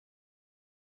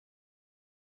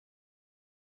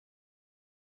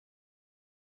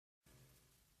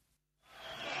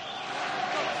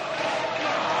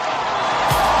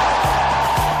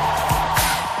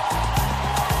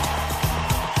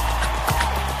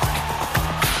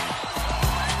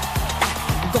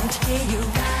I'm gonna tear you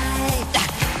right.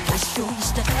 Gonna show you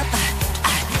stuff.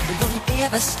 We won't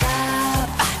ever stop.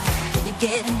 When you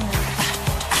get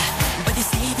enough. But you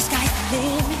see the sky's the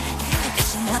limit.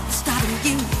 There's nothing stopping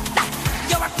you.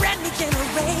 You're a brand new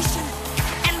generation.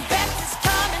 And best is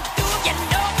coming through. You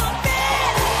know I'm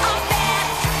bad. I'm bad.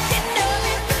 You know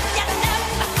it. You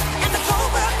know it. And the whole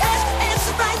world has to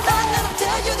answer right now. Let them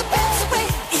tell you the best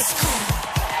way is cool.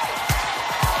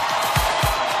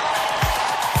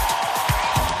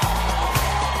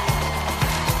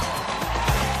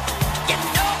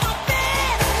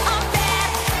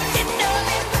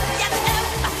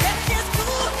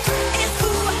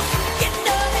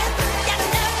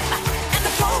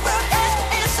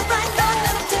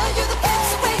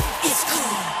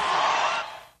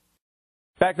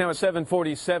 Back now at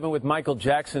 7:47 with Michael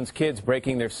Jackson's kids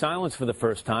breaking their silence for the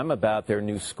first time about their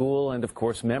new school and, of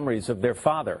course, memories of their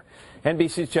father.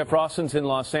 NBC's Jeff Rosson's in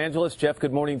Los Angeles. Jeff,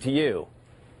 good morning to you.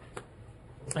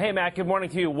 Hey, Matt, good morning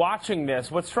to you. Watching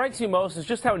this, what strikes you most is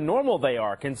just how normal they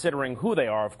are, considering who they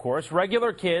are, of course.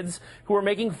 Regular kids who are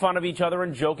making fun of each other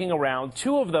and joking around.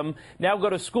 Two of them now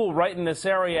go to school right in this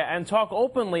area and talk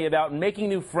openly about making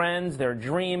new friends, their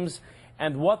dreams,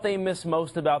 and what they miss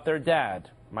most about their dad,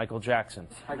 Michael Jackson.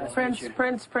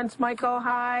 Prince Michael,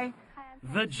 hi.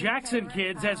 The Jackson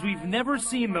kids as we've never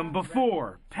seen them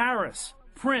before. Paris,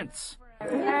 Prince.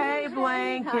 Hey,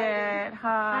 Blanket,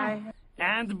 hi.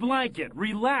 And Blanket,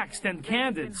 relaxed and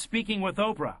candid, speaking with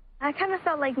Oprah. I kind of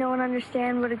felt like no one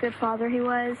understood what a good father he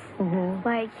was.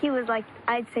 Like, he was like,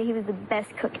 I'd say he was the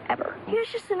best cook ever. He was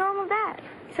just a normal dad,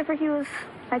 except for he was,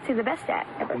 I'd say, the best dad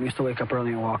ever. We used to wake up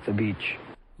early and walk the beach.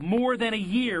 More than a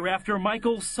year after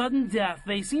Michael's sudden death,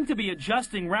 they seem to be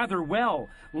adjusting rather well,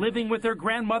 living with their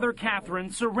grandmother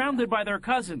Catherine, surrounded by their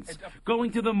cousins,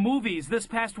 going to the movies this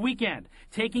past weekend,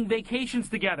 taking vacations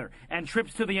together, and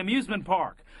trips to the amusement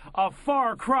park. A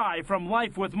far cry from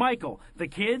life with Michael, the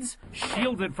kids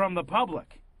shielded from the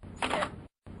public.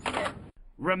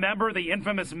 Remember the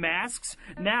infamous masks?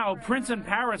 Now Prince and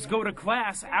Paris go to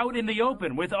class out in the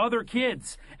open with other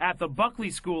kids at the Buckley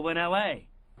School in L.A.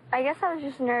 I guess I was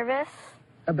just nervous.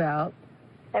 About?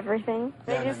 Everything.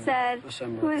 They just said,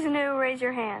 who's new, raise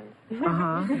your hand.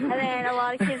 And then a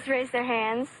lot of kids raised their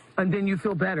hands. And then you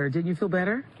feel better. Did you feel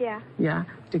better? Yeah. Yeah?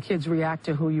 Do kids react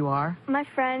to who you are? My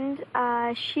friend,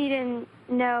 she didn't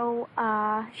know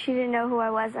who I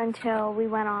was until we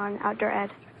went on outdoor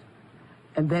ed.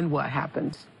 And then what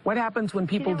happens? What happens when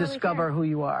people discover who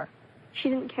you are? She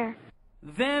didn't care.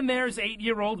 Then there's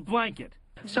 8-year-old Blanket.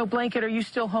 So, Blanket, are you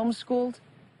still homeschooled?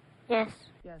 Yes.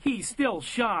 He's still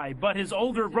shy, but his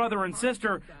older brother and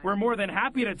sister were more than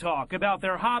happy to talk about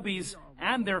their hobbies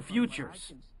and their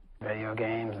futures. Video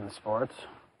games and sports.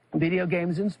 Video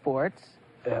games and sports.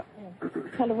 Yeah.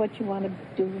 Kind of what you want to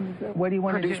do when you grow up. What do you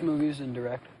want to do? Produce movies and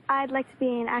direct. I'd like to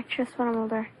be an actress when I'm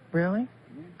older. Really?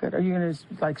 Good. Are you going to,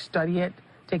 like, study it?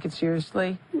 Take it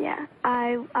seriously? Yeah.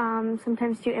 I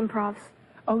sometimes do improvs.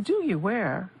 Oh, do you?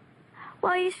 Where?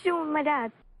 Well, I used to do it with my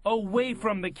dad. Away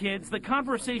from the kids, the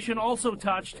conversation also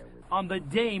touched on the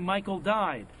day Michael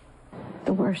died.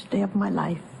 The worst day of my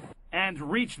life. And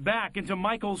reached back into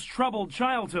Michael's troubled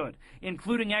childhood,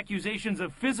 including accusations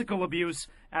of physical abuse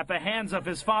at the hands of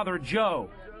his father,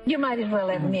 Joe. You might as well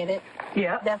admit it.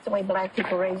 Yeah. That's the way black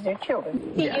people raise their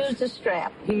children. He used a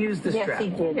strap. He used the strap. Yes, he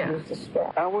did use the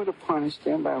strap. I would have punished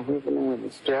them by whipping them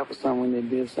with a strap or something when they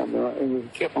did something wrong. It would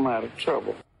have kept them out of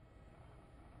trouble.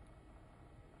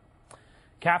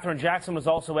 Catherine Jackson was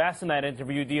also asked in that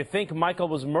interview, do you think Michael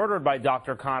was murdered by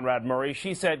Dr. Conrad Murray?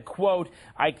 She said, quote,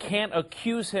 I can't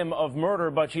accuse him of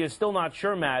murder, but she is still not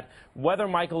sure, Matt, whether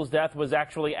Michael's death was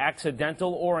actually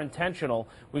accidental or intentional.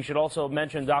 We should also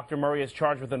mention Dr. Murray is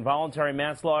charged with involuntary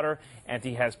manslaughter, and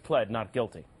he has pled not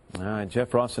guilty. All right,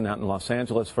 Jeff Rosson out in Los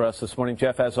Angeles for us this morning.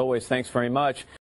 Jeff, as always, thanks very much.